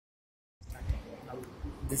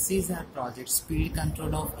This is our project speed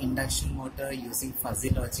control of induction motor using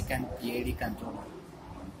fuzzy logic and PID controller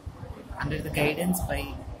under the guidance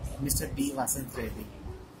by Mr. D. Vasant Reddy.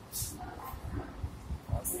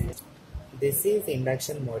 This is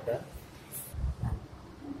induction motor.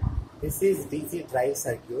 This is DC drive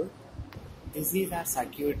circuit. This is our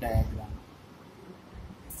circuit diagram.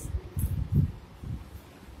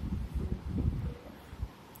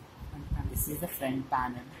 And this is the front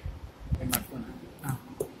panel.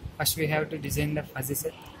 First we have to design the fuzzy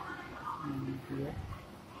set. Here.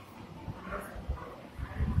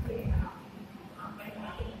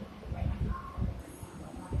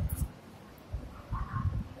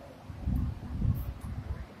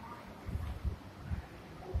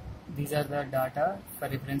 These are the data for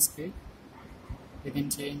reference speed. We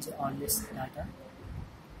can change all this data.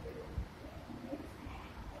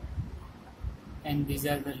 And these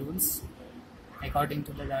are the rules. According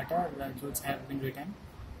to the data, the rules have been written.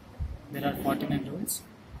 There are 49 rules.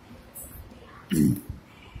 And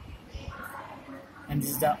this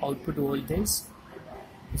is the output voltage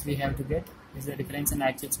which we have to get. This is the difference in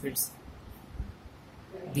actual speeds.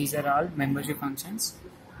 These are all membership functions.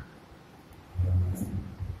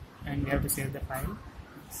 And we have to save the file.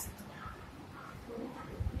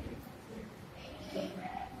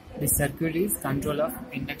 This circuit is control of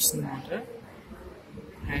induction motor,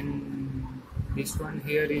 and this one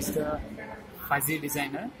here is the fuzzy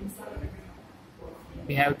designer.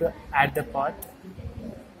 We have to add the path.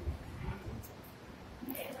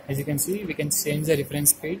 As you can see, we can change the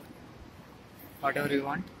reference speed whatever we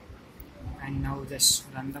want, and now just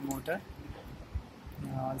run the motor.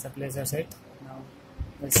 Now all supplies are set. Now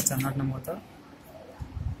let's turn on the motor.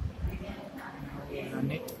 Now we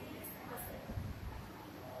run it.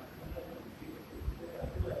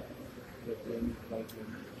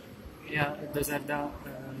 Yeah, those are the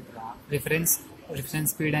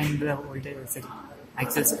reference speed and the voltage,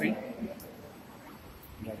 actual speed.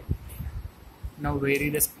 Now vary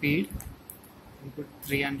the speed. We put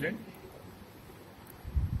 300.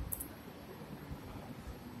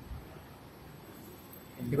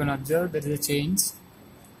 You can observe there is a change,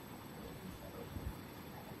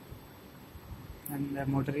 and the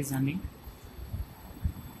motor is running.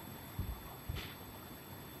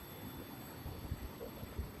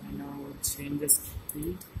 Now change the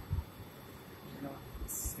speed.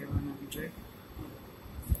 700.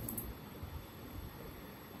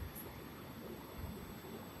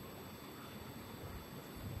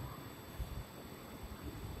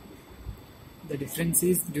 The difference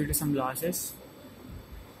is due to some losses.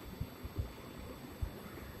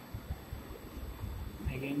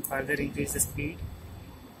 Again, further increase the speed.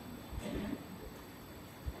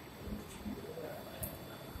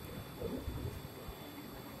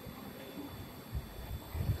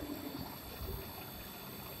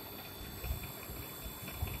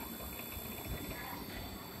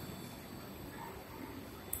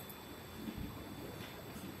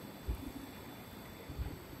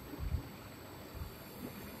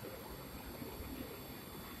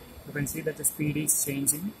 You can see that the speed is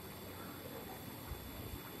changing.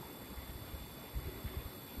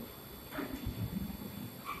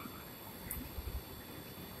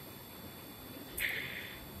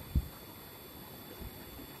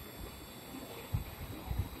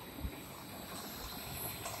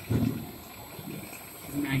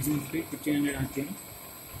 Maximum speed 1500 RPM.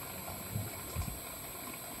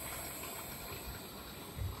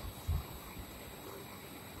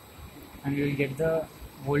 And we will get the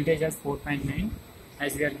voltage as 4.9.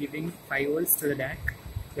 As we are giving 5 volts to the DAC,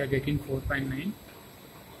 we are getting 4.9.